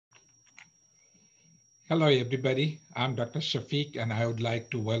Hello, everybody. I'm Dr. Shafiq, and I would like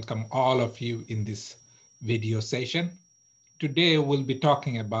to welcome all of you in this video session. Today, we'll be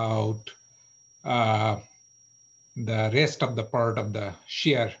talking about uh, the rest of the part of the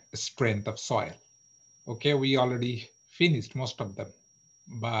shear strength of soil. Okay, we already finished most of them,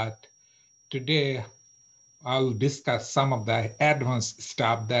 but today I'll discuss some of the advanced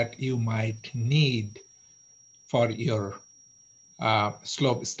stuff that you might need for your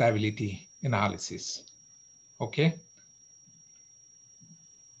slope stability analysis. Okay.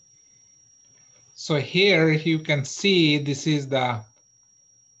 So here you can see this is the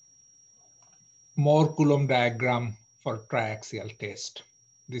Mohr Coulomb diagram for triaxial test.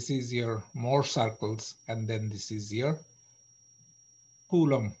 This is your Mohr circles, and then this is your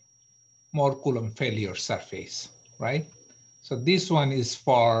Coulomb, Mohr Coulomb failure surface, right? So this one is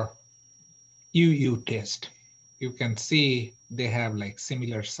for UU test. You can see they have like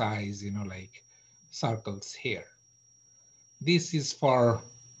similar size, like circles here. This is for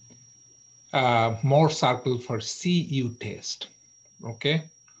Mohr circle for CU test, okay,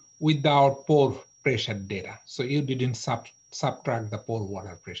 without pore pressure data. So you didn't subtract the pore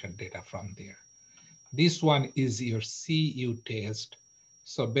water pressure data from there. This one is your CU test.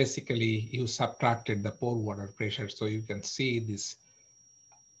 So basically you subtracted the pore water pressure. So you can see these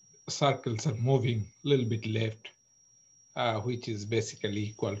circles are moving a little bit left, which is basically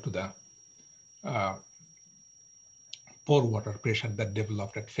equal to the pore water pressure that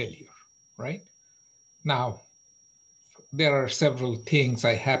developed at failure, right? Now, there are several things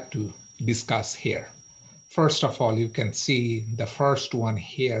I have to discuss here. First of all, you can see the first one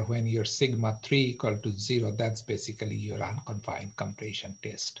here when your sigma 3 equal to 0, that's basically your unconfined compression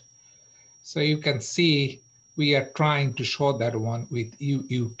test. So you can see we are trying to show that one with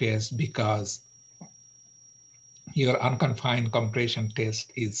UU test because your unconfined compression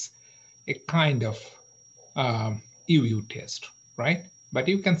test is a kind of UU test, right? But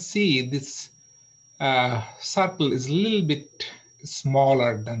you can see this circle is a little bit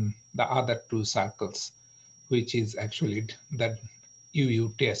smaller than the other two circles, which is actually that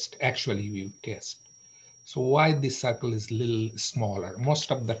UU test, actually UU test. So why this circle is a little smaller?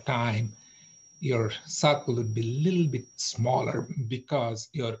 Most of the time, your circle would be a little bit smaller because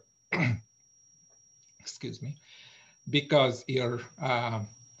your, excuse me, because your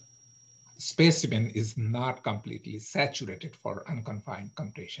specimen is not completely saturated for unconfined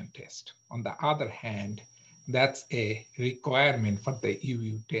compression test. On the other hand, that's a requirement for the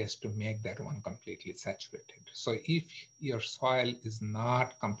UU test to make that one completely saturated. So if your soil is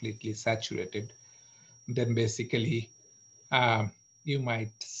not completely saturated, then basically you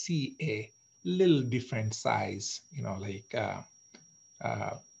might see a little different size, like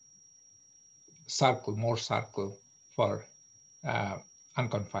circle, more circle for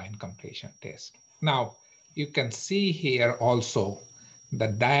unconfined compression test. Now, you can see here also the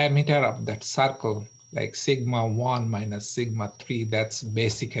diameter of that circle, like sigma 1 minus sigma 3, that's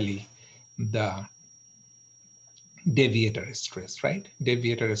basically the deviator stress, right?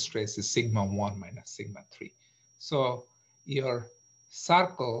 Deviator stress is sigma 1 minus sigma 3. So your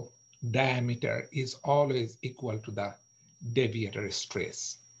circle diameter is always equal to the deviator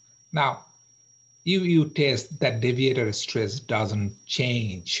stress. Now, you test that deviator stress doesn't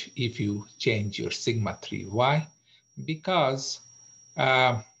change if you change your sigma 3. Why? Because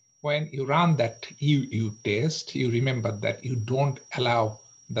when you run that UU test, you remember that you don't allow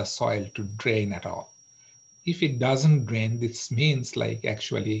the soil to drain at all. If it doesn't drain, this means like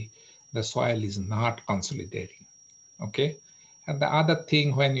actually the soil is not consolidating, okay? And the other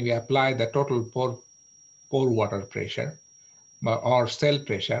thing, when you apply the total pore water pressure, or cell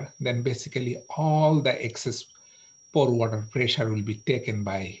pressure, then basically all the excess pore water pressure will be taken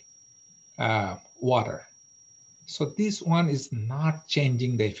by water. So this one is not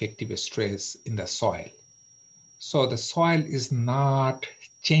changing the effective stress in the soil. So the soil is not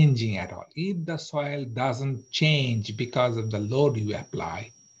changing at all. If the soil doesn't change because of the load you apply,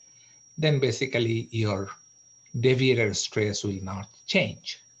 then basically your deviator stress will not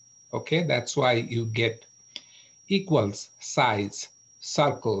change. Okay, that's why you get equals size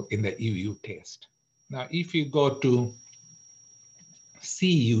circle in the UU test. Now, if you go to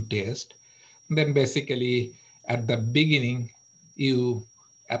CU test, then basically at the beginning, you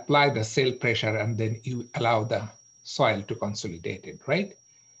apply the cell pressure and then you allow the soil to consolidate it, right?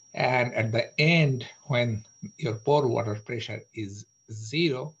 And at the end, when your pore water pressure is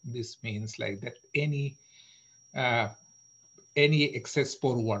 0, this means like that any excess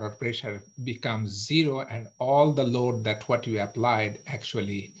pore water pressure becomes 0 and all the load that what you applied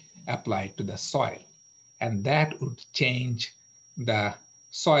actually applied to the soil. And that would change the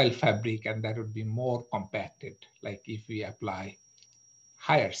soil fabric, and that would be more compacted, like if we apply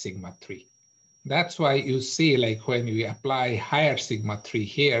higher sigma 3. That's why you see, like when we apply higher sigma 3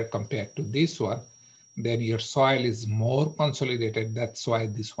 here compared to this one, then your soil is more consolidated. That's why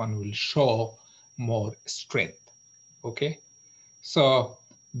this one will show more strength. Okay, so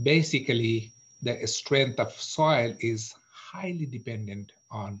basically the strength of soil is highly dependent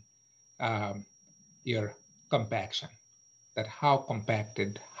on your compaction, that how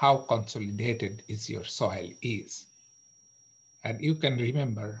compacted, how consolidated is your soil is. And you can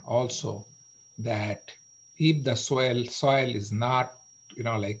remember also that if the soil is not,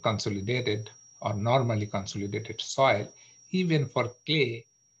 like consolidated or normally consolidated soil, even for clay,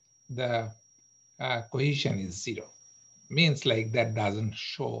 the cohesion is 0. Means like that doesn't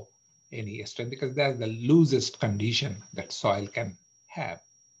show any strength because that's the loosest condition that soil can have.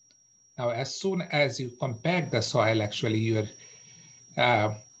 Now, as soon as you compact the soil, actually your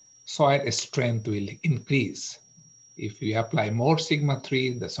soil strength will increase. If we apply more sigma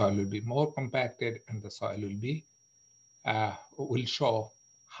 3, the soil will be more compacted and the soil will show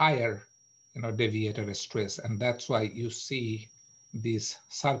higher deviator stress. And that's why you see these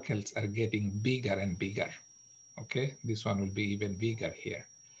circles are getting bigger and bigger. Okay, this one will be even bigger here.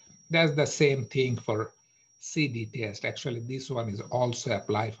 That's the same thing for CD test. Actually, this one is also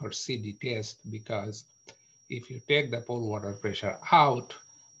applied for CD test because if you take the pore water pressure out,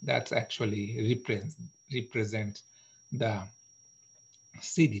 that's actually represents the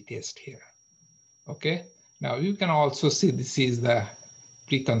CD test here. Okay, now you can also see this is the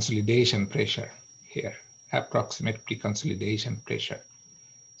pre-consolidation pressure here, approximate pre-consolidation pressure.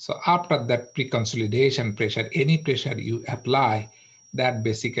 So after that pre-consolidation pressure, any pressure you apply, that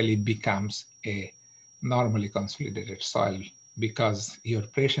basically becomes a normally consolidated soil because your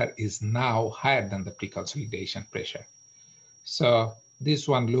pressure is now higher than the pre-consolidation pressure. So this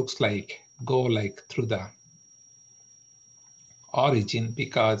one looks like go like through the origin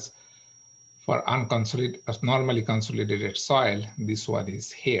because for normally consolidated soil, this one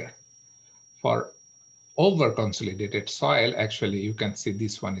is here. For over consolidated soil, actually you can see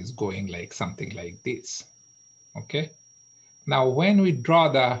this one is going like something like this. Okay. Now when we draw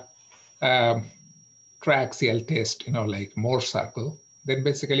the triaxial test, like Mohr circle, then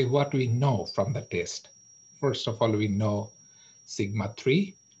basically what we know from the test. First of all, we know sigma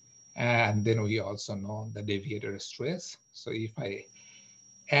 3, and then we also know the deviator stress. So if I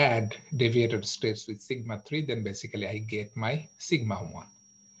add deviator stress with sigma 3, then basically I get my sigma 1.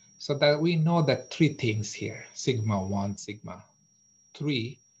 So that we know that 3 things here, sigma 1, sigma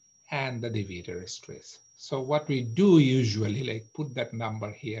 3, and the deviator stress. So what we do usually, like put that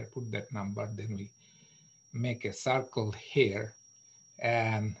number here, put that number, then we make a circle here,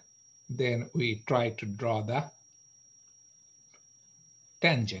 and then we try to draw the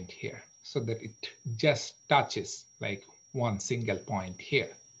tangent here so that it just touches like one single point here.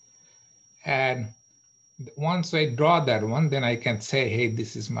 And once I draw that one, then I can say, hey,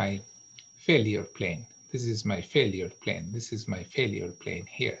 this is my failure plane. This is my failure plane. This is my failure plane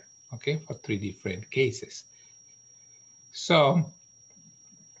here, okay, for 3 different cases. So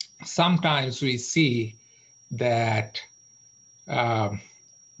sometimes we see that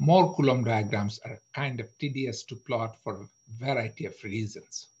Mohr Coulomb diagrams are kind of tedious to plot for a variety of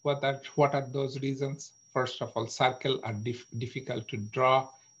reasons. What are those reasons? First of all, circles are difficult to draw,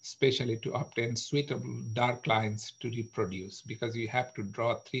 especially to obtain suitable dark lines to reproduce, because you have to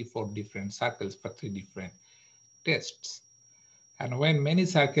draw 3-4 different circles for 3 different tests. And when many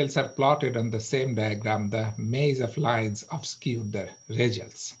circles are plotted on the same diagram, the maze of lines obscure the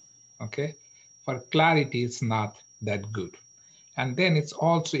results. Okay, for clarity, it's not that good. And then it's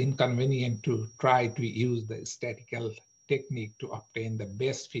also inconvenient to try to use the statistical technique to obtain the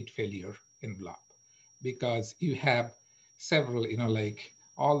best fit failure envelope, because you have several, like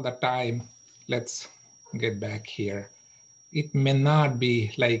all the time. Let's get back here. It may not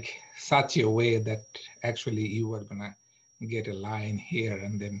be like such a way that actually you are gonna get a line here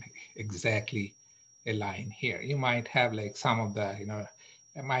and then exactly a line here. You might have like some of the,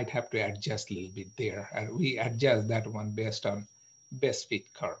 I might have to adjust a little bit there. And we adjust that one based on best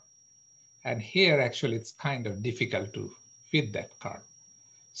fit curve. And here actually it's kind of difficult to fit that curve.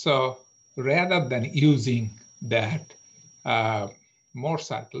 So rather than using that Mohr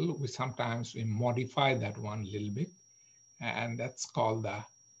circle, we sometimes modify that one a little bit. And that's called the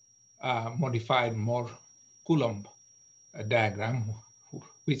modified Mohr Coulomb diagram,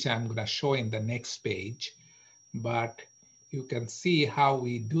 which I'm going to show in the next page. But you can see how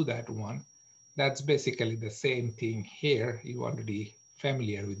we do that one. That's basically the same thing here. You're already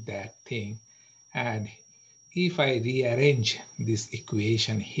familiar with that thing. And if I rearrange this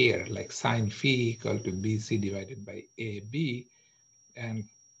equation here, like sine phi equal to BC divided by AB, and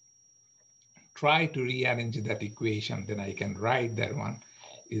try to rearrange that equation, then I can write that one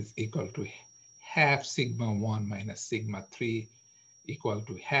is equal to half sigma 1 minus sigma 3 equal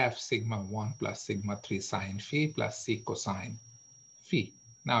to half sigma 1 plus sigma 3 sine phi plus c cosine phi.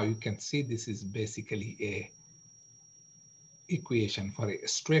 Now you can see this is basically a equation for a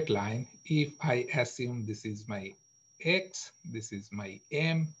straight line. If I assume this is my x, this is my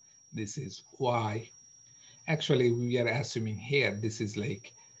m, this is y. Actually, we are assuming here this is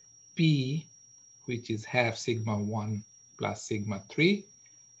like p, which is half sigma 1 plus sigma 3,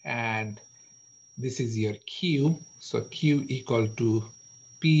 and this is your q. So q equal to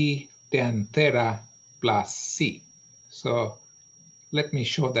p tan theta plus c. So let me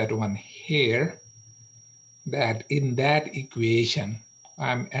show that one here, that in that equation,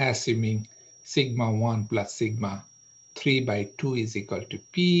 I'm assuming sigma 1 plus sigma 3 by 2 is equal to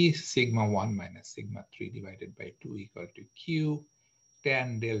p, sigma 1 minus sigma 3 divided by 2 equal to q,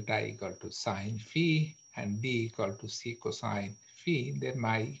 tan delta equal to sine phi, and d equal to c cosine phi. Then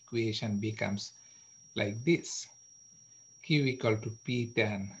my equation becomes like this. Q equal to p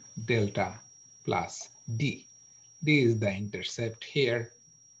tan delta plus d. D is the intercept here.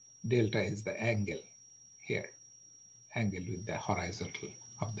 Delta is the angle here. Angle with the horizontal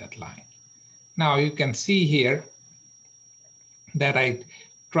of that line. Now you can see here that I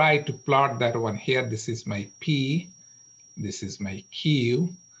try to plot that one here. This is my P, this is my Q,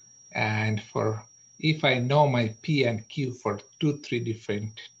 and for if I know my P and Q for 3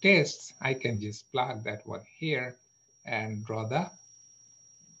 different tests, I can just plot that one here and draw the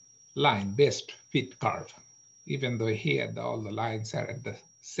line, best fit curve. Even though here all the lines are at the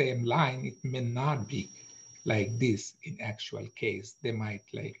same line, it may not be like this in actual case. They might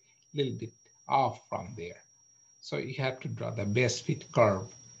like a little bit off from there. So you have to draw the best fit curve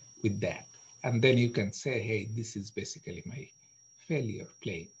with that. And then you can say, hey, this is basically my failure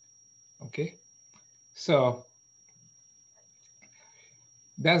plane, okay? So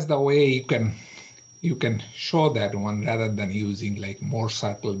that's the way you can show that one rather than using like more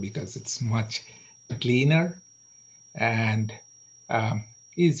circle, because it's much cleaner and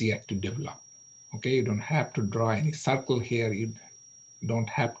easier to develop. Okay, you don't have to draw any circle here. You don't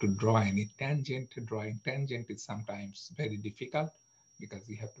have to draw any tangent. Drawing tangent is sometimes very difficult because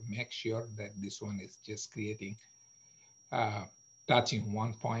you have to make sure that this one is just creating, touching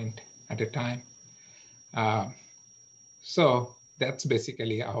one point at a time. So that's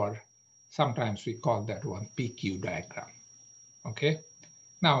basically our, sometimes we call that one PQ diagram, okay?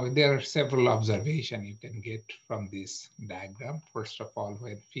 Now, there are several observations you can get from this diagram. First of all,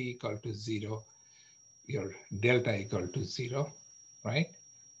 when phi equal to 0, your delta equal to 0, right?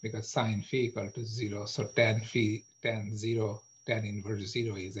 Because sine phi equal to 0, so tan phi, tan 0, tan inverse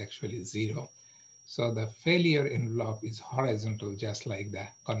 0 is actually 0. So the failure envelope is horizontal, just like the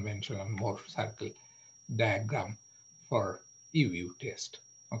conventional Mohr circle diagram for UU test,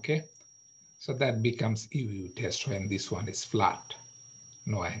 okay? So that becomes UU test when this one is flat,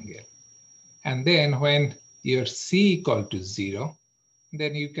 no angle. And then when your C equal to 0,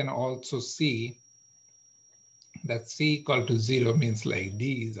 then you can also see that C equal to 0 means like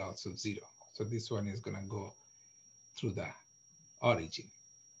D is also 0. So this one is going to go through the origin,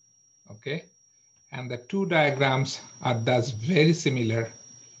 okay? And the two diagrams are thus very similar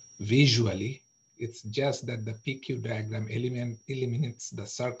visually. It's just that the PQ diagram eliminates the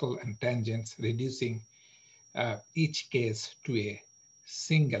circle and tangents, reducing each case to a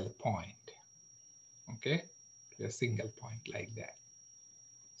single point, okay? To a single point like that.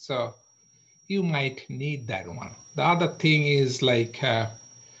 So you might need that one. The other thing is like,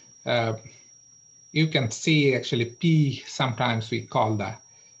 you can see actually P, sometimes we call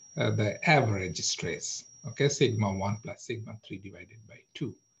the average stress, okay? Sigma 1 plus sigma 3 divided by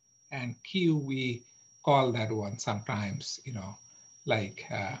 2. And Q, we call that one sometimes, you know, like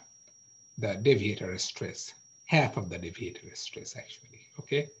the deviator stress, half of the deviator stress actually,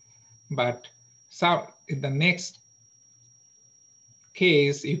 okay? But so in the next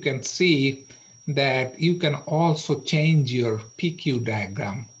case, you can see that you can also change your PQ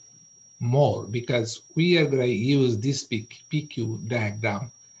diagram more, because we are going to use this PQ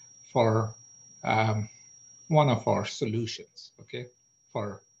diagram for one of our solutions, okay,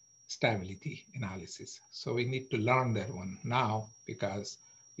 for stability analysis. So we need to learn that one now because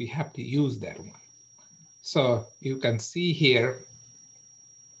we have to use that one. So you can see here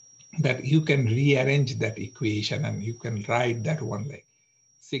that you can rearrange that equation and you can write that one like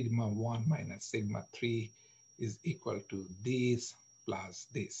sigma 1 minus sigma 3 is equal to this plus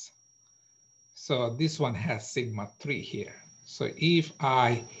this. So this one has sigma 3 here. So if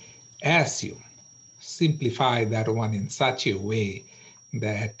I assume, simplify that one in such a way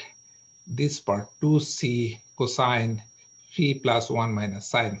that this part 2c cosine phi plus 1 minus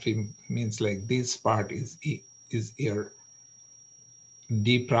sine phi means like this part is your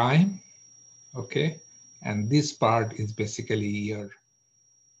d prime, okay? And this part is basically your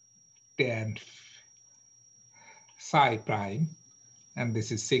tan psi prime, and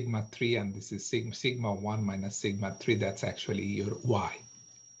this is sigma 3, and this is sigma 1 minus sigma 3. That's actually your y,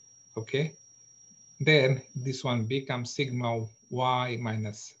 okay? Then this one becomes sigma y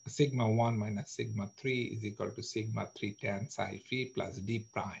minus sigma 1 minus sigma 3 is equal to sigma 3 tan psi phi plus d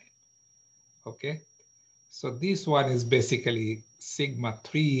prime, okay? So this one is basically sigma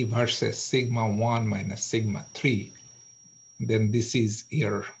 3 versus sigma 1 minus sigma 3. Then this is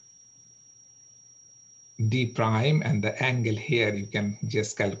your d prime, and the angle here, you can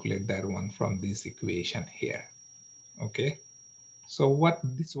just calculate that one from this equation here, okay? So what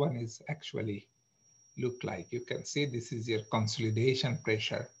this one is actually look like, you can see this is your consolidation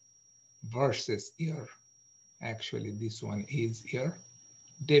pressure versus your, actually this one is your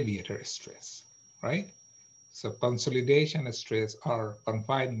deviator stress, right? So consolidation stress or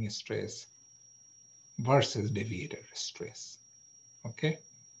confining stress versus deviator stress, okay?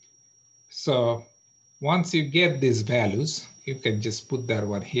 So once you get these values, you can just put that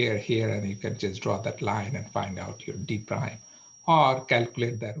one here, here, and you can just draw that line and find out your d prime, or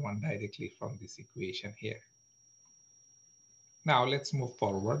calculate that one directly from this equation here. Now let's move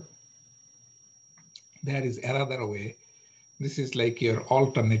forward. There is another way. This is like your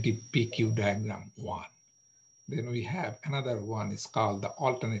alternative PQ diagram 1. Then we have another one is called the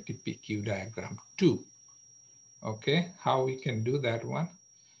alternative PQ diagram 2. Okay, how we can do that one?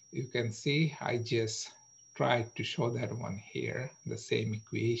 You can see I just tried to show that one here, the same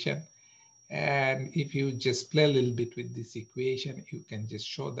equation. And if you just play a little bit with this equation, you can just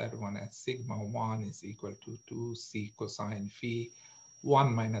show that one as sigma 1 is equal to 2c cosine phi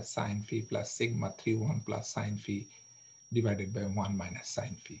 1 minus sine phi plus sigma 3 1 plus sine phi divided by 1 minus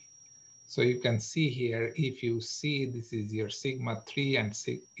sine phi. So you can see here, if you see this is your sigma 3 and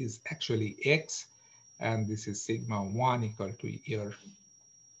is actually x, and this is sigma 1 equal to your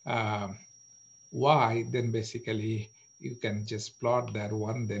y, then basically you can just plot that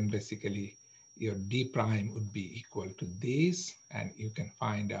one, then basically your d prime would be equal to this, and you can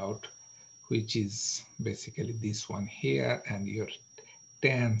find out which is basically this one here, and your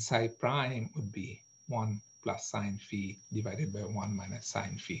tan psi prime would be 1 plus sine phi divided by 1 minus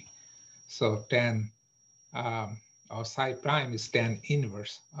sine phi. So tan or psi prime is tan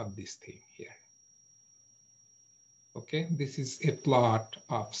inverse of this thing here. Okay, this is a plot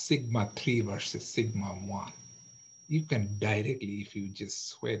of sigma 3 versus sigma 1. You can directly, if you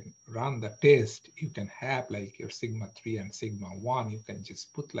just run the test, you can have like your sigma 3 and sigma 1. You can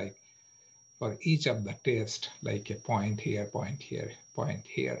just put like for each of the test, like a point here, point here, point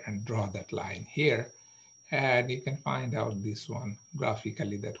here, and draw that line here. And you can find out this one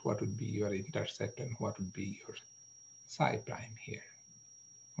graphically, that what would be your intercept and what would be your psi prime here.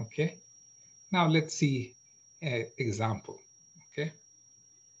 Okay, now let's see an example. Okay,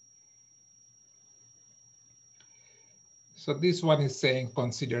 so this one is saying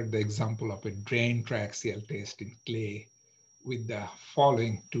consider the example of a drain triaxial test in clay with the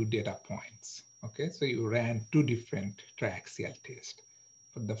following 2 data points. Okay, so you ran 2 different triaxial tests.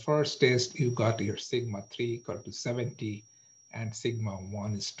 For the first test, you got your sigma 3 equal to 70 and sigma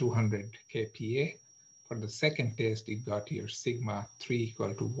 1 is 200 kPa. For the second test, you got your sigma 3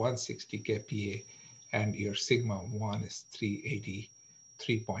 equal to 160 kPa and your sigma 1 is 383.5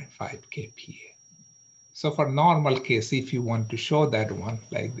 kPa. So for normal case, if you want to show that one,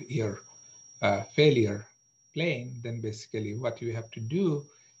 like your failure plane, then basically what you have to do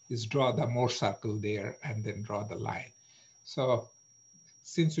is draw the Mohr circle there and then draw the line. So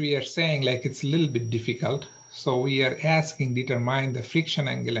since we are saying like it's a little bit difficult, so we are asking determine the friction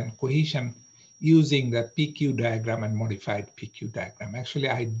angle and cohesion using the PQ diagram and modified PQ diagram. Actually,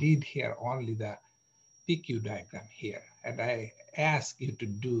 I did here only the PQ diagram here, and I ask you to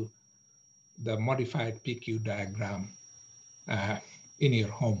do the modified PQ diagram in your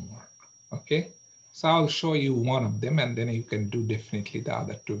homework, okay? So I'll show you one of them, and then you can do definitely the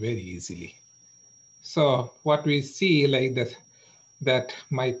other 2 very easily. So what we see like that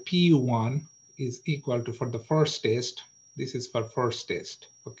my P1 is equal to, for the first test, this is for first test,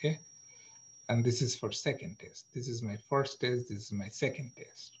 okay? And this is for second test. This is my first test, this is my second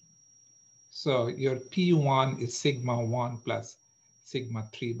test. So your P1 is sigma 1 plus sigma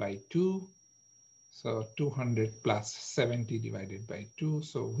 3 by 2. So 200 plus 70 divided by 2,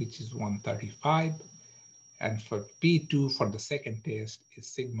 so which is 135. And for P2 for the second test is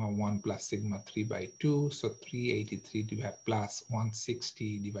sigma 1 plus sigma 3 by 2. So 383 divided plus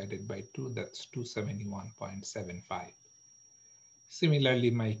 160 divided by 2, that's 271.75. Similarly,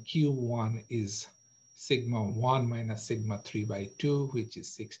 my Q1 is sigma 1 minus sigma 3 by 2, which is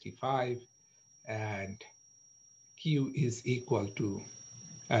 65. And Q is equal to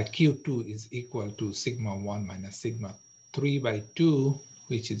Q2 is equal to sigma 1 minus sigma 3 by 2,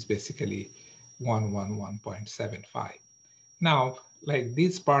 which is basically 111.75. Now, like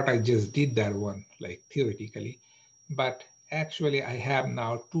this part, I just did that one, like theoretically, but actually I have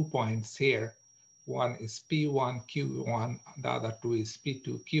now 2 points here. One is P1, Q1, the other two is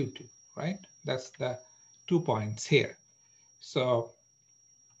P2, Q2, right? That's the 2 points here. So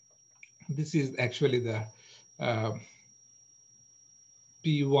this is actually the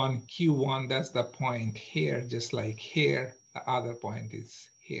P1, Q1, that's the point here, just like here, the other point is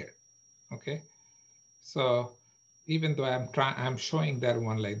here, okay? So even though I'm showing that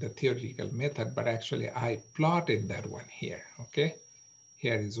one like the theoretical method, but actually I plotted that one here, okay?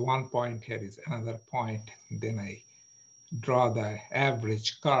 Here is one point, here is another point, then I draw the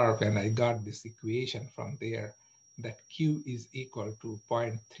average curve and I got this equation from there that Q is equal to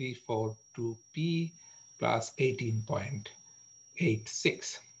 0.342P plus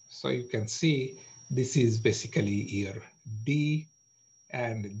 18.86. So you can see this is basically your D,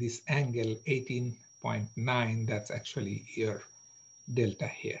 and this angle 18.9, that's actually your delta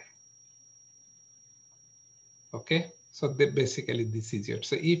here. Okay, so basically this is your,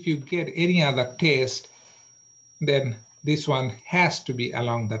 so if you get any other test, then this one has to be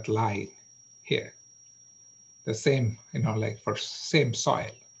along that line here. The same, like for same soil,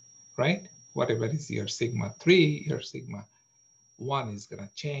 right? Whatever is your sigma 3, your sigma 1 is going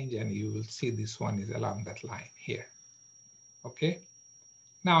to change, and you will see this one is along that line here. Okay.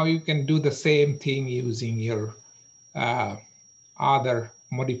 Now you can do the same thing using your other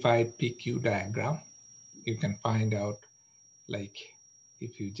modified PQ diagram. You can find out, like,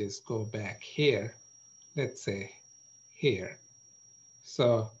 if you just go back here, let's say here.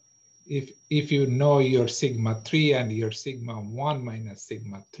 So if you know your sigma 3 and your sigma 1 minus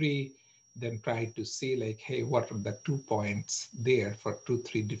sigma 3, then try to see like, hey, what are the 2 points there for 2,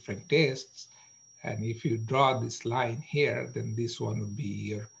 3 different tests? And if you draw this line here, then this one would be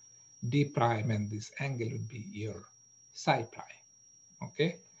your D prime, and this angle would be your psi prime,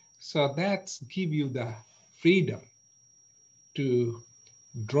 okay? So that's give you the freedom to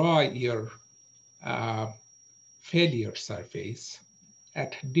draw your failure surface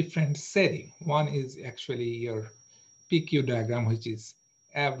at different setting. One is actually your PQ diagram, which is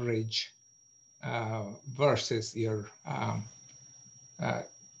average versus your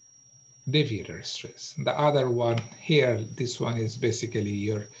deviator stress. The other one here, this one is basically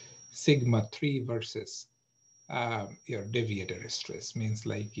your sigma 3 versus your deviator stress, means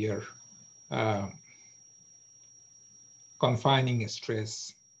like your confining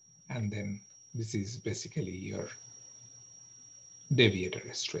stress, and then this is basically your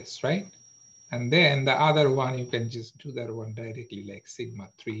deviator stress, right? And then the other one, you can just do that one directly, like sigma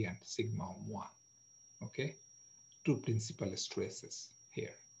 3 and sigma 1, okay? 2 principal stresses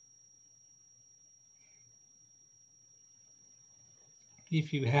here.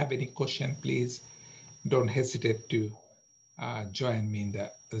 If you have any question, please don't hesitate to join me in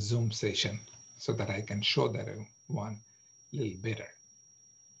the Zoom session so that I can show that one a little better.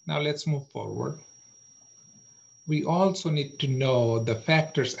 Now let's move forward. We also need to know the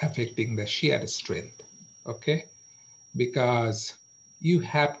factors affecting the shear strength, okay? Because you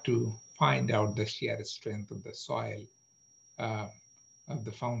have to find out the shear strength of the soil of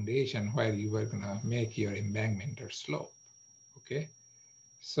the foundation where you were gonna make your embankment or slope, okay?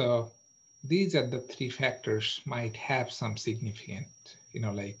 So these are the 3 factors might have some significant,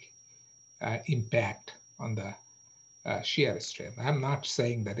 like impact on the shear strength. I'm not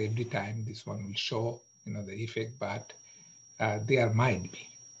saying that every time this one will show, the effect, but there might be.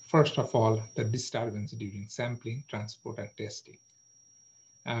 First of all, the disturbance during sampling, transport, and testing.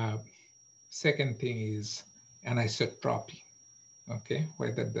 Second thing is anisotropy, okay?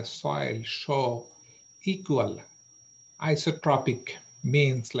 Whether the soil show equal. Isotropic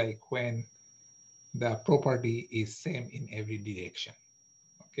means like when the property is same in every direction,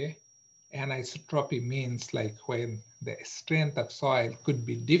 okay? Anisotropy means like when the strength of soil could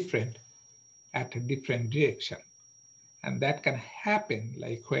be different at a different direction. And that can happen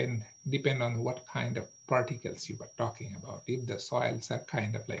like when, depend on what kind of particles you were talking about. If the soils are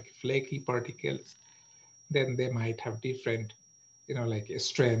kind of like flaky particles, then they might have different, like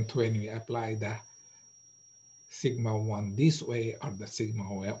strength when we apply the sigma 1 this way or the sigma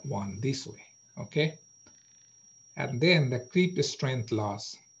 1 this way, okay? And then the creep strength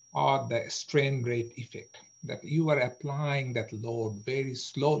loss or the strain rate effect, that you are applying that load very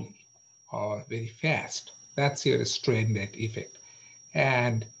slowly or very fast. That's your strain rate effect.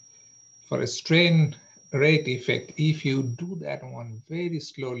 And for a strain rate effect, if you do that one very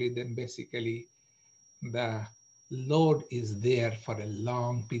slowly, then basically the load is there for a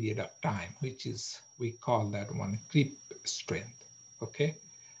long period of time, which is, we call that one creep strength, okay?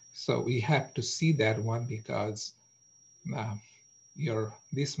 So we have to see that one because uh,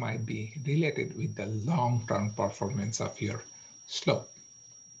 this might be related with the long-term performance of your slope,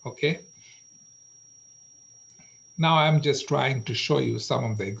 okay? Now I'm just trying to show you some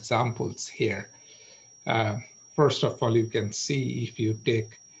of the examples here. Uh, First of all, you can see if you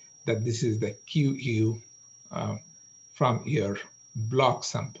take that this is the QU from your block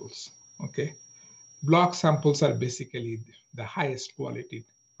samples, okay? Block samples are basically the highest quality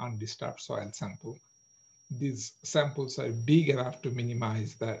undisturbed soil sample. These samples are big enough to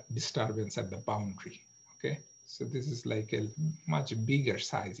minimize the disturbance at the boundary, okay? So this is like a much bigger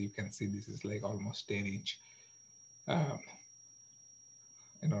size. You can see this is like almost 10-inch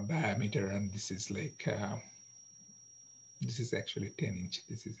diameter, and this is like this is actually 10-inch.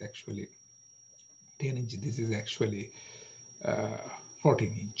 This is actually 10-inch. This is actually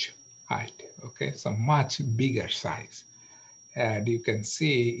 14-inch height. Okay, so much bigger size. And you can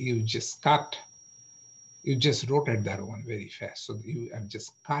see you just rotate that one very fast. So you are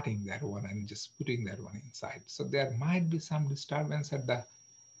just cutting that one and just putting that one inside. So there might be some disturbance at the,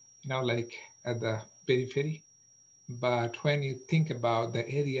 like at the periphery. But when you think about the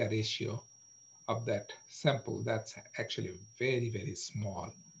area ratio of that sample, that's actually very, very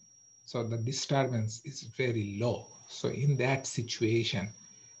small. So the disturbance is very low. So in that situation,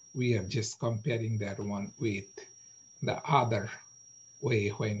 we are just comparing that one with the other way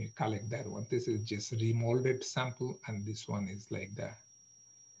when you collect that one. This is just remolded sample, and this one is like the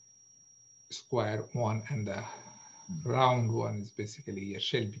square one, and the round one is basically a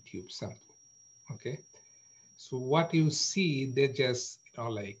Shelby tube sample, okay? So what you see, they just,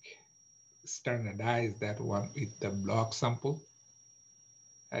 like standardize that one with the block sample.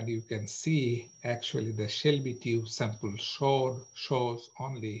 And you can see actually the Shelby tube sample shows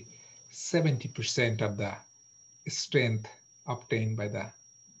only 70% of the strength obtained by the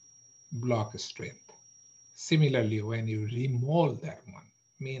block strength. Similarly, when you remold that one,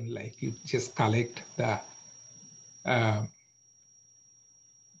 mean like you just collect the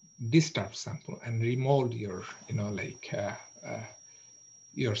disturbed sample and remold your,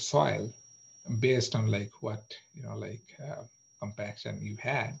 your soil based on like what, compaction you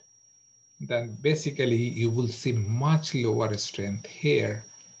had, then basically you will see much lower strength here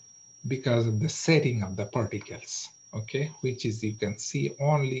because of the setting of the particles, okay? Which is, you can see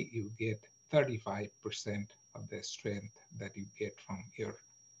only you get 35% of the strength that you get from your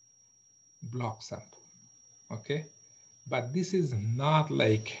block sample, okay? But this is not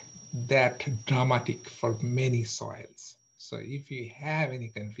like that dramatic for many soils. So if you have any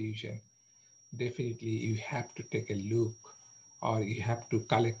confusion, definitely you have to take a look, or you have to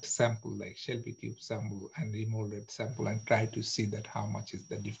collect sample like Shelby tube sample and remolded sample and try to see that how much is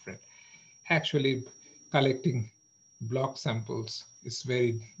the difference. Actually, collecting block samples is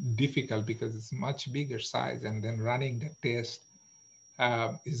very difficult because it's much bigger size, and then running the test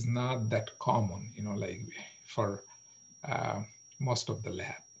is not that common, like for most of the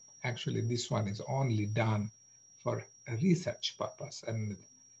lab. Actually, this one is only done for a research purpose, and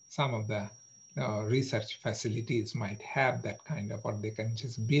some of the research facilities might have that kind of, or they can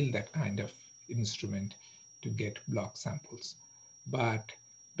just build that kind of instrument to get block samples. But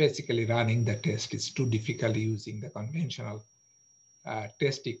basically running the test is too difficult using the conventional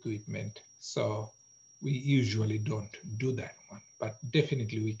test equipment. So we usually don't do that one, but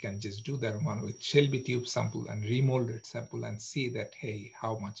definitely we can just do that one with Shelby tube sample and remolded sample and see that, hey,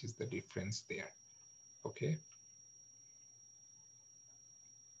 how much is the difference there, okay?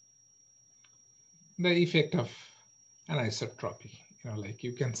 The effect of anisotropy, like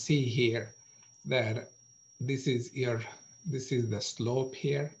you can see here that this is the slope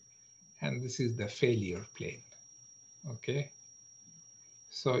here, and this is the failure plane, okay?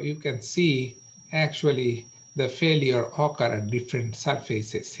 So you can see actually the failure occur at different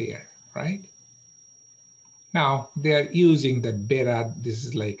surfaces here, right? Now they are using that beta, this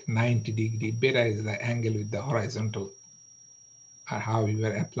is like 90 degree, beta is the angle with the horizontal, or how we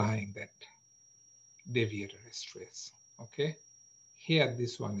were applying that deviator stress, okay? Here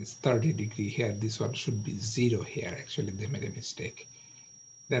this one is 30 degree, here this one should be 0 here, actually they made a mistake.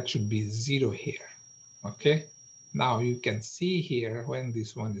 That should be 0 here, okay? Now you can see here when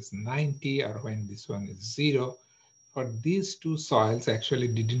this one is 90 or when this one is 0, for these two soils actually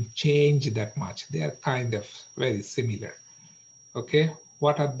didn't change that much. They are kind of very similar. Okay,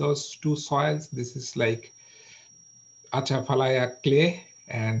 what are those two soils? This is like Atchafalaya clay,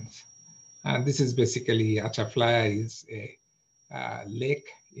 and this is basically Atchafalaya is a lake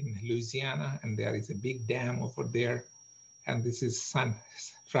in Louisiana, and there is a big dam over there. And this is San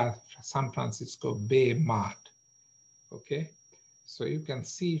Francisco Bay mud. Okay, so you can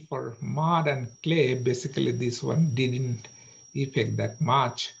see for mud and clay, basically this one didn't affect that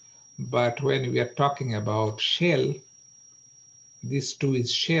much. But when we are talking about shale, this two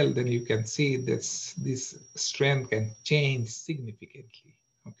is shale, then you can see that this strength can change significantly.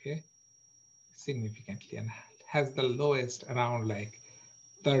 Okay, significantly, and has the lowest around like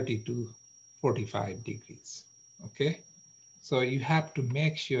 30 to 45 degrees. Okay, so you have to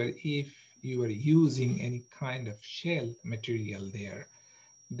make sure if you are using any kind of shell material there,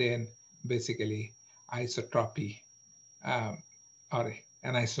 then basically isotropy or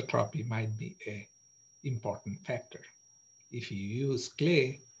anisotropy might be a important factor. If you use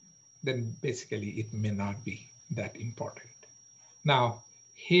clay, then basically it may not be that important. Now,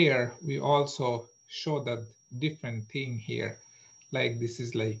 here we also show the different thing here. Like this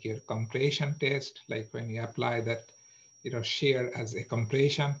is like your compression test, like when you apply that, shear as a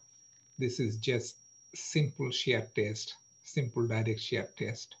compression. This is just simple shear test, simple direct shear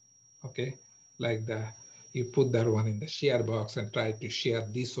test. Okay, like you put that one in the shear box and try to shear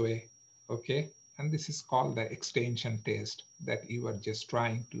this way. Okay, and this is called the extension test, that you are just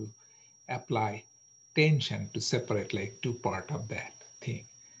trying to apply tension to separate like two parts of that thing.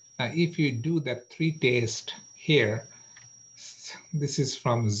 Now, if you do that three test here, this is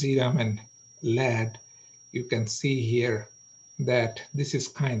from Zeram and Ladd, you can see here that this is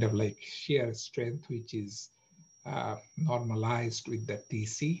kind of like shear strength, which is normalized with the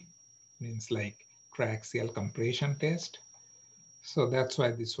TC, means like triaxial compression test. So that's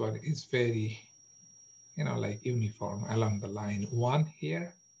why this one is very, like uniform along the line 1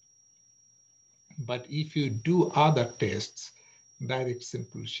 here. But if you do other tests, direct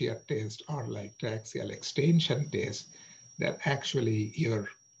simple shear test or like triaxial extension test, that actually your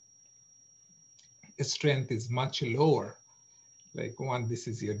strength is much lower. Like one, this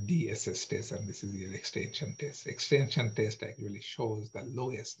is your DSS test and this is your extension test. Extension test actually shows the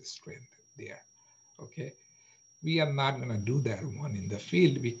lowest strength there, okay? We are not gonna do that one in the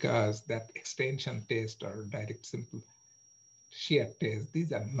field because that extension test or direct simple shear test,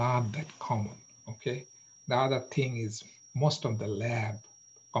 these are not that common, okay? The other thing is most of the lab,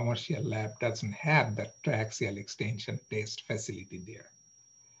 commercial lab doesn't have that triaxial extension test facility there.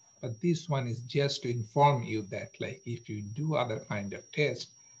 But this one is just to inform you that like if you do other kind of test,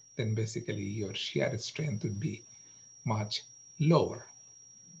 then basically your shear strength would be much lower.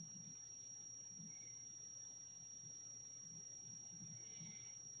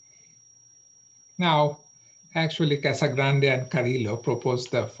 Now, actually Casagrande and Carrillo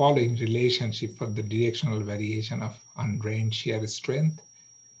proposed the following relationship for the directional variation of undrained shear strength.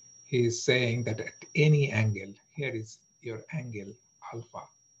 He is saying that at any angle, here is your angle alpha.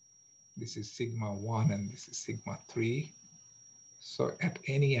 This is sigma 1 and this is sigma 3. So at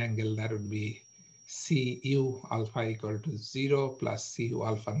any angle, that would be Cu alpha equal to 0 plus Cu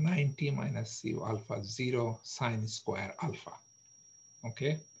alpha 90 minus Cu alpha 0 sine square alpha.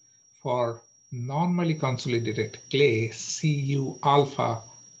 Okay. For normally consolidated clay, Cu alpha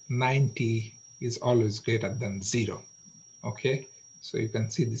 90 is always greater than 0. Okay. So you can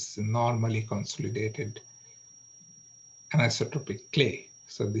see this is normally consolidated anisotropic clay.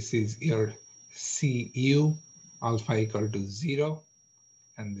 So this is your Cu alpha equal to 0,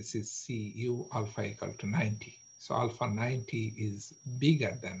 and this is Cu alpha equal to 90. So alpha 90 is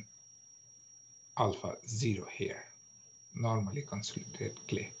bigger than alpha 0 here, normally consolidated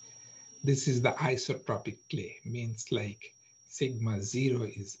clay. This is the isotropic clay, means like sigma 0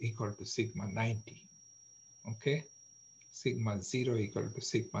 is equal to sigma 90. Okay, sigma 0 equal to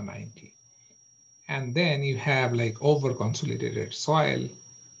sigma 90. And then you have like over-consolidated soil.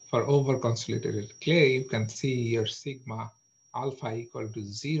 For over-consolidated clay, you can see your sigma alpha equal to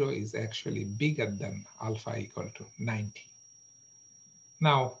 0 is actually bigger than alpha equal to 90.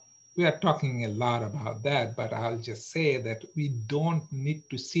 Now, we are talking a lot about that, but I'll just say that we don't need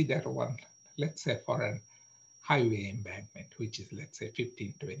to see that one, let's say for a highway embankment, which is, let's say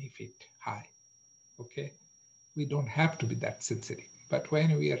 15, 20 feet high, okay? We don't have to be that sensitive. But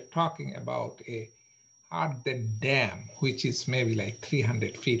when we are talking about a hardened dam, which is maybe like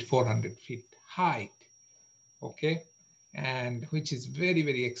 300 feet, 400 feet height, okay? And which is very,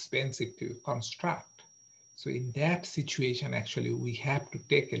 very expensive to construct. So in that situation, actually, we have to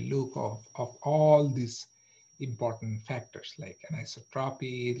take a look of all these important factors like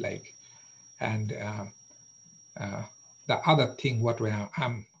anisotropy, like, and uh, the other thing what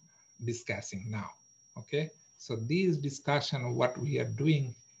I'm discussing now. Okay, so this discussion, what we are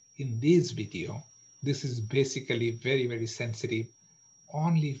doing in this video, this is basically very, very sensitive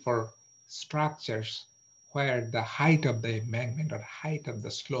only for structures where the height of the embankment or height of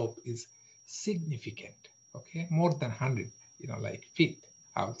the slope is significant, okay, more than 100, like feet,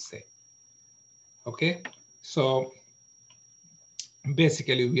 I would say. Okay, so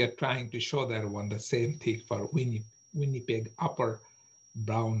basically we are trying to show that one, the same thing for Winnipeg upper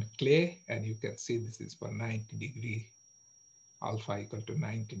brown clay, and you can see this is for 90 degree, alpha equal to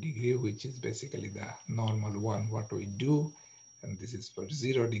 90 degree, which is basically the normal one what we do, and this is for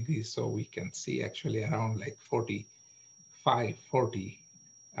 0 degrees, so we can see actually around like 45, 40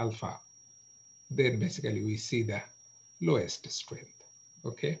 alpha. Then basically we see the lowest strength.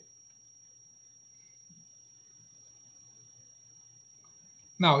 Okay,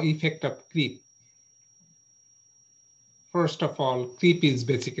 now effect of creep. First of all, creep is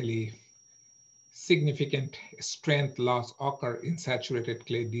basically significant strength loss occur in saturated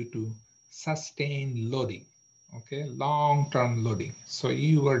clay due to sustained loading, okay, long-term loading. So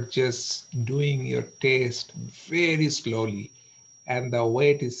you are just doing your test very slowly and the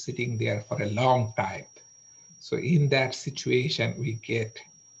weight is sitting there for a long time. So in that situation, we get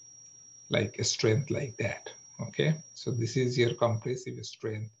like a strength like that, okay? So this is your compressive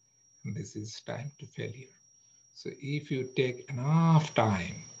strength and this is time to failure. So if you take enough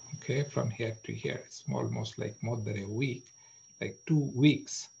time, okay, from here to here, it's almost like more than a week, like 2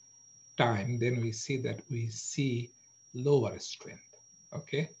 weeks time, then we see that we see lower strength,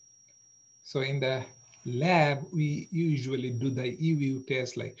 okay? So in the lab, we usually do the EVU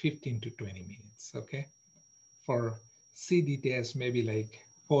test like 15 to 20 minutes, okay? For CD test, maybe like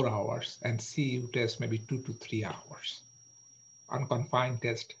 4 hours, and CU test, maybe 2 to 3 hours. Unconfined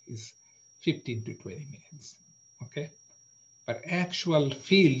test is 15 to 20 minutes, okay? But actual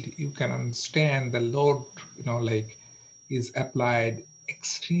field, you can understand the load, like is applied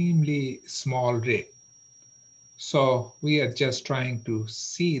extremely small rate. So we are just trying to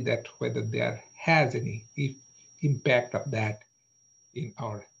see that whether there has any impact of that in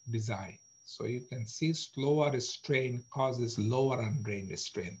our design. So you can see slower strain causes lower undrained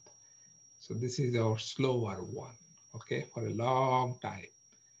strength. So this is our slower one, okay, for a long time.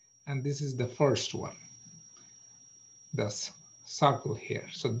 And this is the first one, the circle here.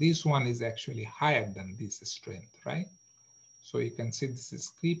 So this one is actually higher than this strength, right? So you can see this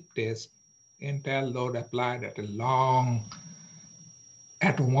is creep test, entire load applied at a long,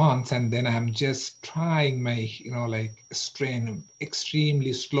 at once, and then I'm just trying my, like strain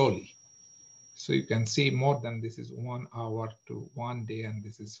extremely slowly. So you can see more than this is 1 hour to 1 day, and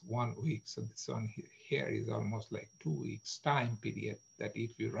this is 1 week. So this one here is almost like 2 weeks time period, that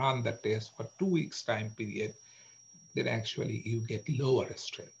if you run the test for 2 weeks time period, then actually you get lower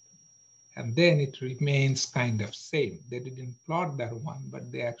strength. And then it remains kind of same. They didn't plot that one,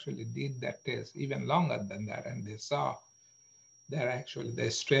 but they actually did that test even longer than that. And they saw that actually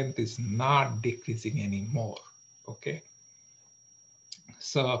the strength is not decreasing anymore, okay?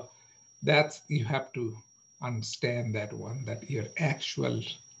 So that's, you have to understand that one, that your actual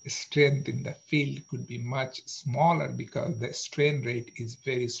strength in the field could be much smaller because the strain rate is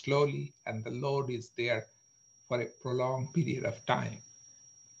very slowly and the load is there for a prolonged period of time.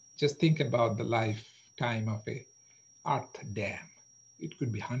 Just think about the lifetime of a earth dam. It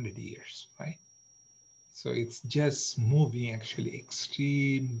could be 100 years, right? So it's just moving actually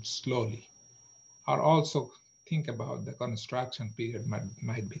extreme slowly. Or also think about the construction period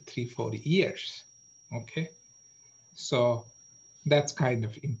might be 3-4 years, okay? So that's kind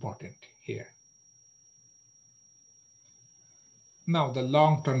of important here. Now the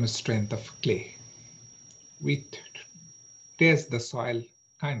long-term strength of clay. We test the soil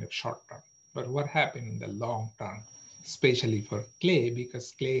kind of short term, but what happened in the long term, especially for clay,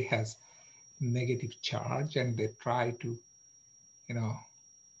 because clay has negative charge and they try to,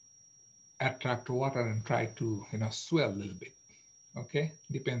 attract water and try to, swell a little bit. Okay,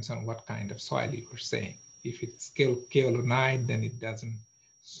 depends on what kind of soil you are saying. If it's kaolinite, then it doesn't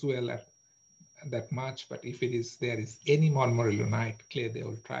swell that much. But if there is any marmorillonite clay, they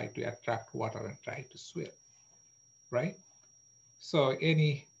will try to attract water and try to swell, right? So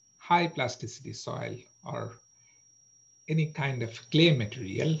any high plasticity soil or any kind of clay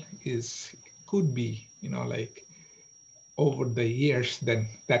material could be, like over the years, then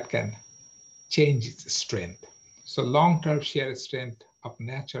that can change its strength. So long-term shear strength of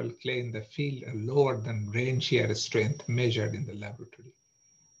natural clay in the field are lower than rain shear strength measured in the laboratory.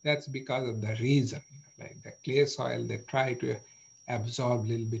 That's because of the reason, like the clay soil, they try to absorb a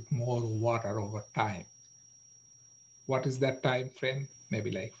little bit more water over time. What is that time frame? Maybe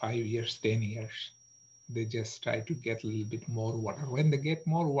like 5 years, 10 years. They just try to get a little bit more water. When they get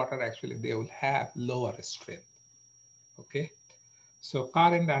more water, actually, they will have lower strength. Okay. So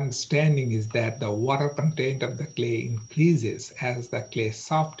current understanding is that the water content of the clay increases as the clay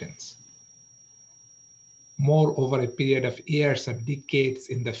softens more over a period of years or decades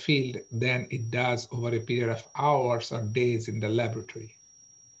in the field than it does over a period of hours or days in the laboratory.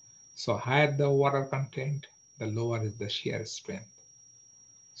 So higher the water content, the lower is the shear strength.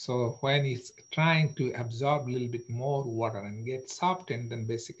 So when it's trying to absorb a little bit more water and get softened, then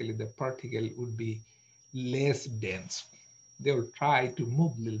basically the particle would be less dense. They will try to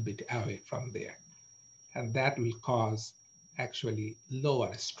move a little bit away from there, and that will cause actually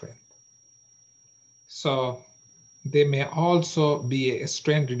lower strength. So there may also be a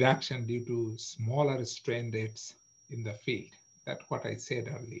strain reduction due to smaller strain rates in the field. That's what I said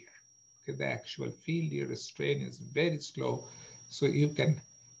earlier. Okay, the actual field, your strain is very slow, so you can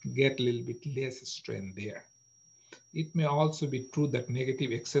get a little bit less strain there. It may also be true that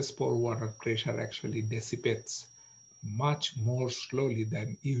negative excess pore water pressure actually dissipates much more slowly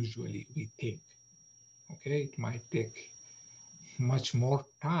than usually we think. Okay, it might take much more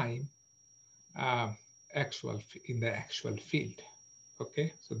time uh, in the actual field.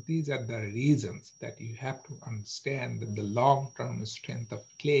 Okay, so these are the reasons that you have to understand that the long-term strength of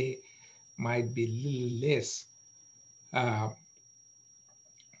clay might be a little less uh,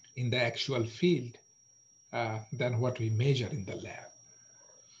 in the actual field than what we measure in the lab,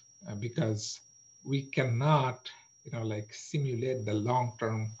 because we cannot, like simulate the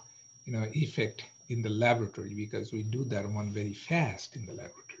long-term, effect in the laboratory because we do that one very fast in the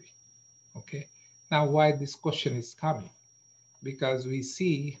laboratory. Okay. Now, why this question is coming? Because we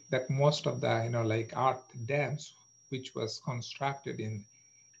see that most of the, like earth dams, which was constructed in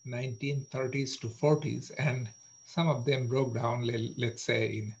 1930s to 40s, and some of them broke down, let's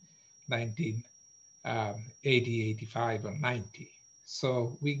say in 1980, 85, or 90.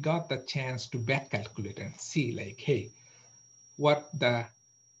 So we got the chance to back calculate and see like, hey, what the,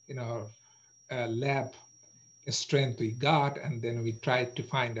 lab strength we got, and then we tried to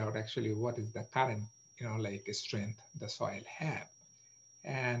find out actually what is the current, like strength the soil have.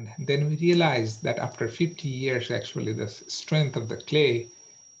 And then we realized that after 50 years, actually the strength of the clay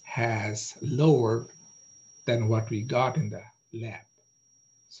has lowered than what we got in the lab.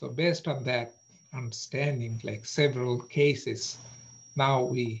 So based on that understanding, like several cases, now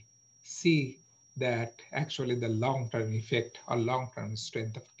we see that actually the long-term effect or long-term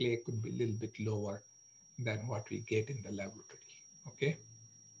strength of clay could be a little bit lower than what we get in the laboratory. Okay.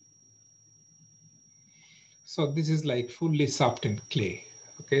 So this is like fully softened clay.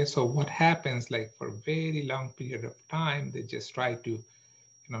 Okay, so what happens, like for a very long period of time, they just try to,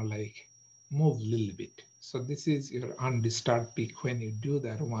 like move a little bit. So this is your undisturbed peak when you do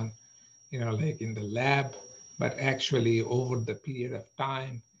that one, like in the lab, but actually over the period of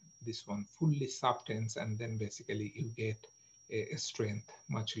time, this one fully softens, and then basically you get a strength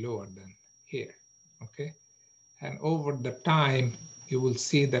much lower than here. Okay. And over the time, you will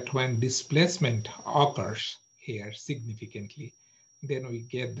see that when displacement occurs here significantly, then we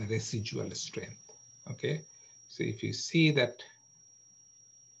get the residual strength. Okay, so if you see that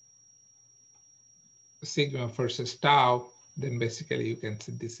sigma versus tau, then basically you can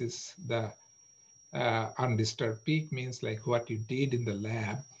see this is the undisturbed peak, means like what you did in the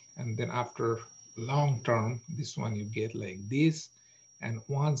lab. And then after long term, this one you get like this. And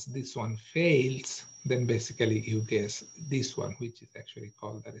once this one fails, then basically you guess this one, which is actually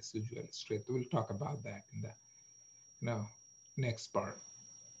called the residual strength. We'll talk about that in the next part.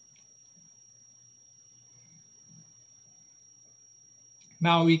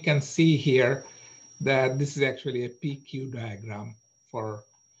 Now we can see here that this is actually a PQ diagram for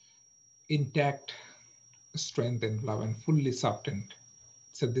intact strength and love and fully softened.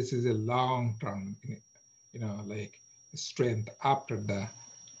 So this is a long-term, like strength after the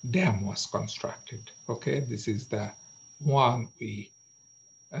dam was constructed. Okay, this is the one they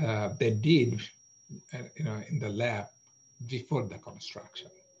did, in the lab before the construction.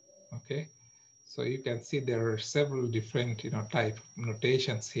 Okay, so you can see there are several different, type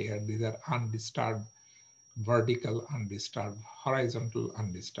notations here. These are undisturbed vertical, undisturbed horizontal,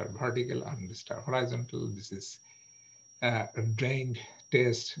 undisturbed vertical, undisturbed horizontal. This is a drained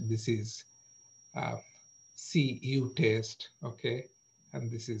test. This is CU test. Okay, and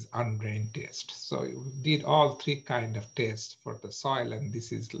this is undrained test. So we did all three kind of tests for the soil, and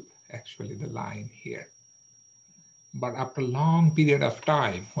this is actually the line here. But after a long period of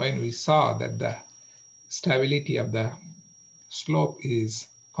time, when we saw that the stability of the slope is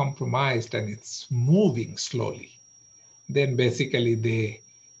compromised and it's moving slowly, then basically they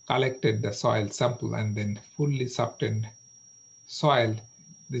collected the soil sample and then fully softened soil.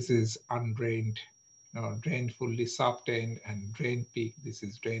 This is undrained, drained fully softened and drain peak. This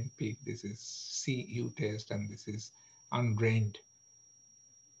is drain peak. This is CU test, and this is undrained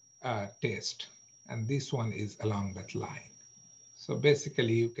test. And this one is along that line. So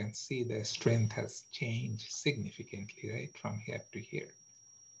basically you can see the strength has changed significantly, right? From here to here,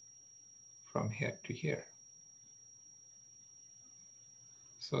 from here to here.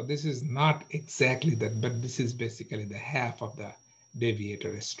 So this is not exactly that, but this is basically the half of the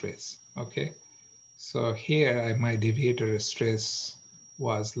deviator stress, okay? So here my deviator stress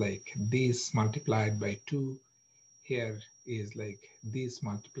was like this multiplied by 2. Here is like this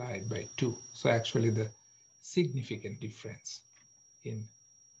multiplied by 2. So actually the significant difference in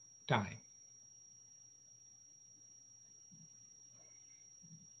time.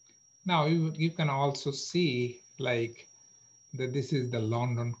 Now you can also see like that this is the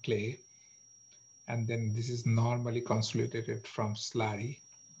London clay, and then this is normally consolidated from slurry.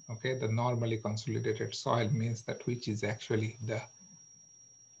 Okay, the normally consolidated soil means that which is actually the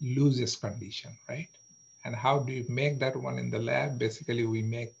loosest condition, right? And how do you make that one in the lab? Basically, we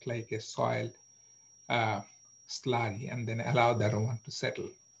make like a soil slurry and then allow that one to settle.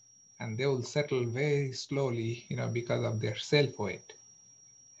 And they will settle very slowly, because of their self weight.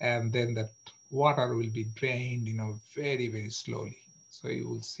 And then that water will be drained, very, very slowly. So you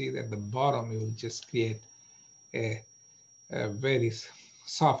will see that the bottom, you will just create a very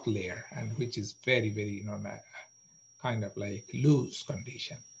soft layer, and which is very, very, kind of like loose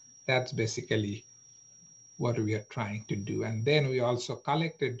condition. That's basically what we are trying to do. And then we also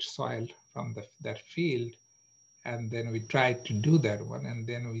collected soil from that field, and then we tried to do that one. And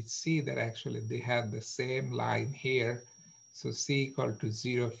then we see that actually they had the same line here. So C equal to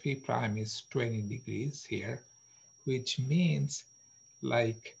 0, phi prime is 20 degrees here, which means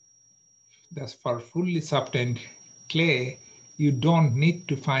like that's for fully softened clay, you don't need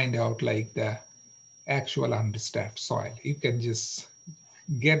to find out like the actual undisturbed soil. You can just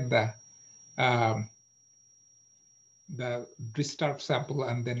get the disturbed sample,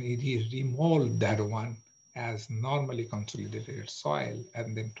 and then it is remold that one as normally consolidated soil,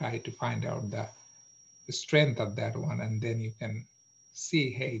 and then try to find out the strength of that one. And then you can see,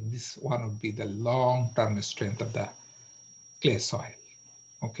 hey, this one would be the long-term strength of the clay soil.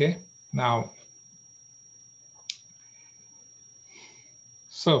 Okay, now,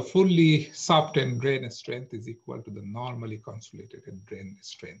 so fully softened drain strength is equal to the normally consolidated drain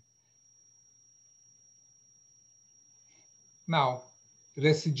strength. Now,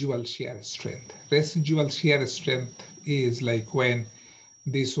 residual shear strength. Residual shear strength is like when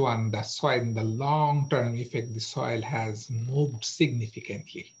this one, the soil, in the long-term effect, the soil has moved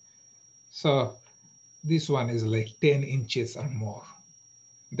significantly. So this one is like 10 inches or more.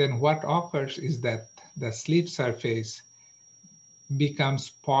 Then what occurs is that the slip surface becomes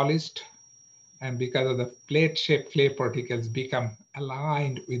polished, and because of the plate-shaped clay particles become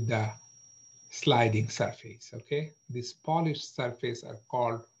aligned with the sliding surface, okay? These polished surface are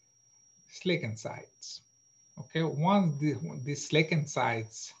called slacken sites, okay? Once these slacken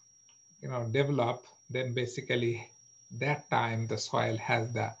sites, develop, then basically that time the soil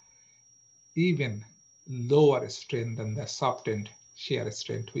has the even lower strength than the softened shear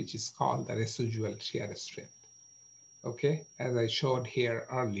strength, which is called the residual shear strength, okay? As I showed here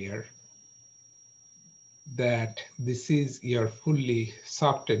earlier, that this is your fully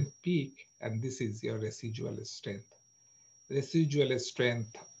softened peak, and this is your residual strength. Residual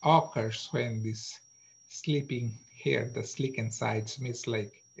strength occurs when this slipping here, the slicken sides, means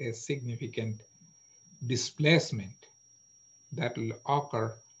like a significant displacement that will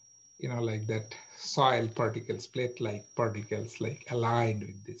occur, like that soil particles, plate-like particles, like aligned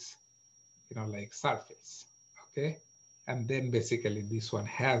with this, like surface, okay? And then basically this one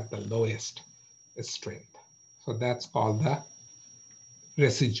has the lowest strength. So that's called the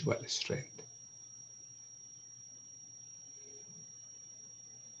residual strength.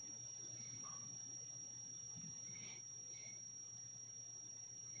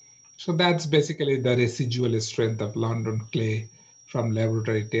 So that's basically the residual strength of London clay from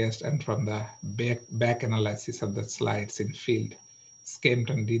laboratory test and from the back analysis of the slides in field.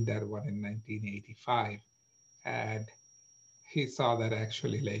 Skempton did that one in 1985. And he saw that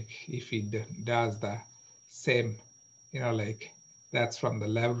actually like if he does the same, like That's from the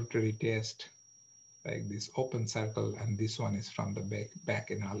laboratory test, like this open circle, and this one is from the back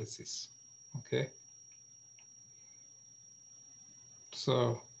analysis, okay?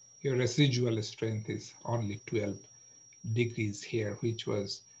 So your residual strength is only 12 degrees here, which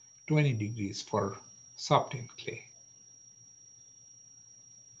was 20 degrees for softened clay.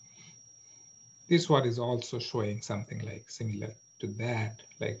 This one is also showing something like similar to that,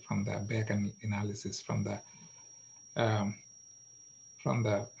 like from the back analysis from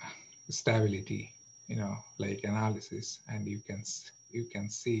the stability, like analysis, and you can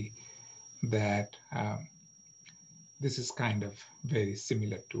see that this is kind of very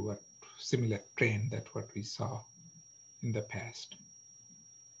similar to what similar trend that what we saw in the past.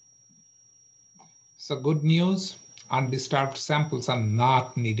 So good news, undisturbed samples are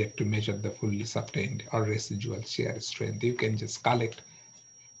not needed to measure the fully subtained or residual shear strength. You can just collect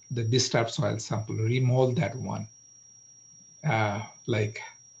the disturbed soil sample, remold that one like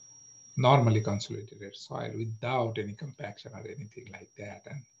normally consolidated soil without any compaction or anything like that,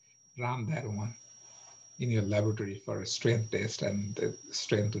 and run that one in your laboratory for a strength test, and the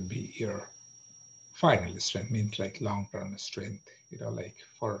strength would be your final strength, means like long-term strength, like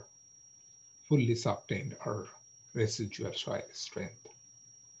for fully subtained or residual soil strength.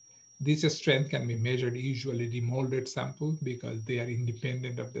 This strength can be measured usually remolded sample because they are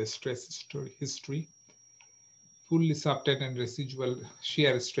independent of the stress history. Fully subtained and residual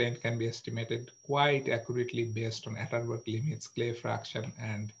shear strength can be estimated quite accurately based on Atterberg limits, clay fraction,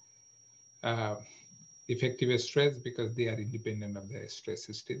 and effective stress because they are independent of the stress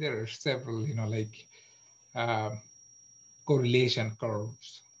history. There are several, correlation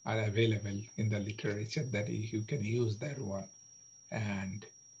curves are available in the literature that you can use that one and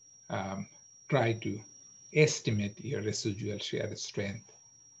try to estimate your residual shear strength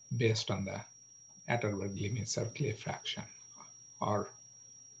based on the Atterberg limits or clay fraction or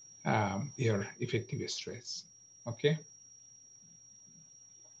your effective stress, okay?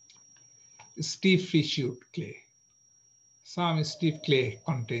 Stiff fissured clay. Some stiff clay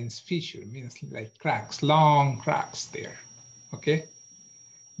contains fissure, means like cracks, long cracks there, okay?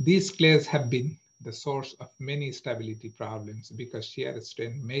 These clays have been the source of many stability problems because shear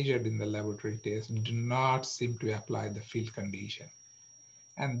strength measured in the laboratory test do not seem to apply the field condition.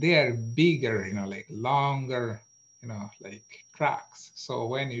 And they are bigger, like longer, like cracks. So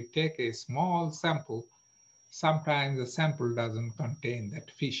when you take a small sample, sometimes the sample doesn't contain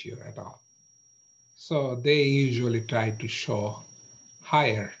that fissure at all. So they usually try to show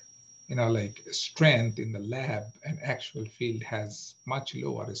higher, like strength in the lab, and actual field has much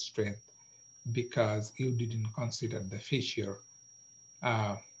lower strength because you didn't consider the fissure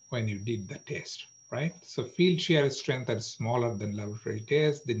when you did the test, right? So field shear strength are smaller than laboratory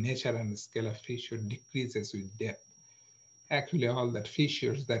test. The nature and the scale of fissure decreases with depth. Actually, all that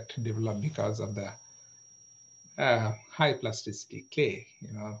fissures that develop because of the high plasticity clay,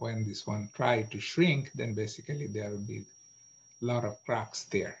 when this one tried to shrink, then basically there would be a lot of cracks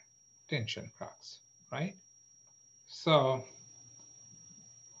there, tension cracks, right? So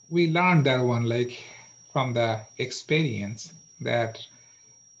we learned that one like from the experience that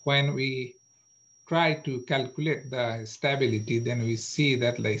when we try to calculate the stability, then we see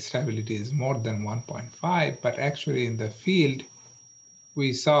that the stability is more than 1.5, but actually in the field,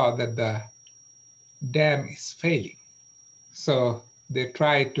 we saw that the dam is failing. So they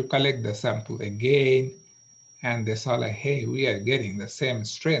tried to collect the sample again, and they saw like, hey, we are getting the same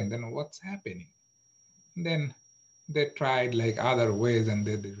strength, then what's happening? Then they tried like other ways, and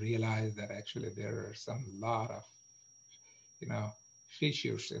they realized that actually there are some lot of,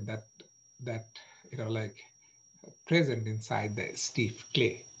 fissures that like present inside the stiff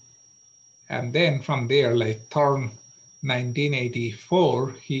clay. And then from there, like Thorne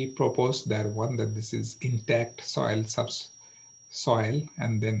 1984, he proposed that one that this is intact soil, subsoil,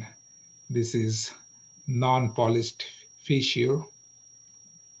 and then this is non-polished fissure.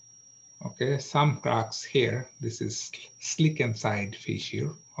 Okay, some cracks here. This is slick inside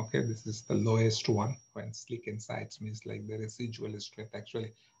fissure. Okay, this is the lowest one. When slick inside means like the residual strength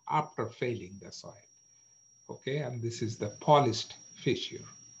actually after failing the soil. Okay, and this is the polished fissure.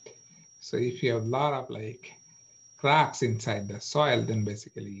 So if you have a lot of like cracks inside the soil, then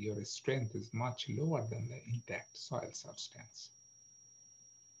basically your strength is much lower than the intact soil substance.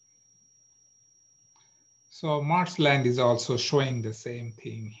 So Marshland is also showing the same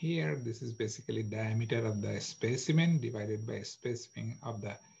thing here. This is basically diameter of the specimen divided by specimen of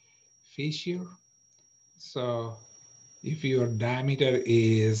the fissure. So if your diameter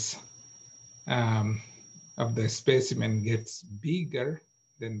is of the specimen gets bigger,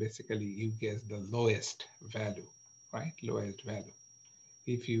 then basically you get the lowest value, right? Lowest value.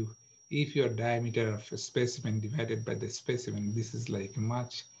 If your diameter of a specimen divided by the specimen, this is like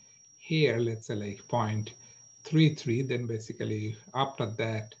much here, let's say like 0.33, then basically after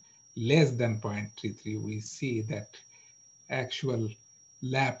that, less than 0.33, we see that actual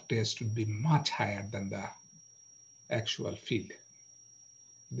lab test would be much higher than the actual field.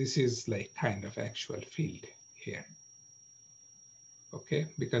 This is like kind of actual field here. Okay,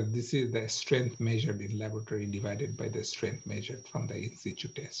 because this is the strength measured in laboratory divided by the strength measured from the in situ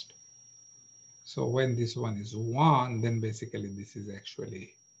test. So when this one is 1, then basically this is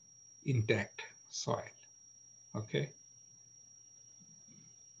actually intact soil. Okay.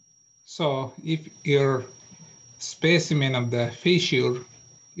 So if your specimen of the fissure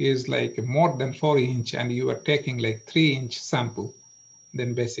is like more than 4" and you are taking like 3" sample,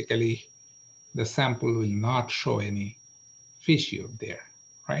 then basically the sample will not show any fissure there,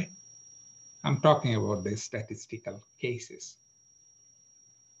 right? I'm talking about the statistical cases.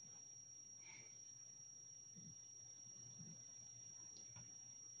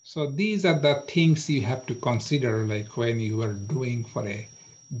 So these are the things you have to consider like when you are doing for a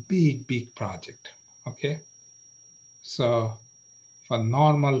big project, okay? So for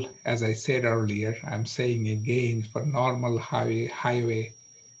normal, as I said earlier, I'm saying again, for normal highway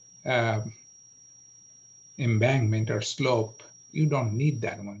um, embankment or slope, you don't need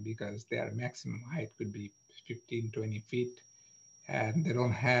that one because their maximum height could be 15, 20 feet. And they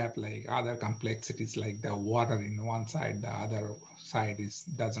don't have like other complexities like the water in one side, the other side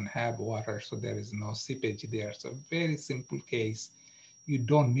doesn't have water, so there is no seepage there. So very simple case, you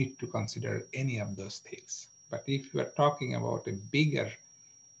don't need to consider any of those things. But if you are talking about a bigger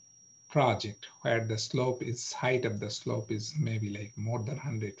project where the slope is, height of the slope is maybe like more than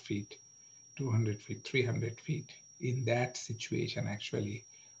 100 feet, 200 feet, 300 feet, in that situation, actually,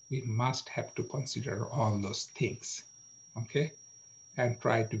 we must have to consider all those things, okay? And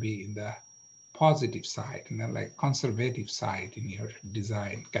try to be in the positive side and then like conservative side in your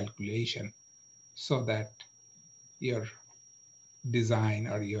design calculation so that your design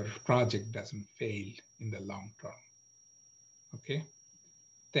or your project doesn't fail in the long term. Okay,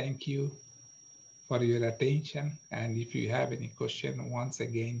 thank you for your attention. And if you have any question, once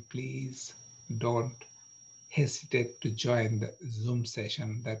again, please don't hesitate to join the Zoom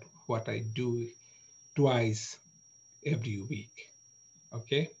session. That what I do twice every week.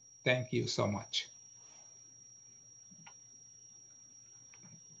 Okay, thank you so much.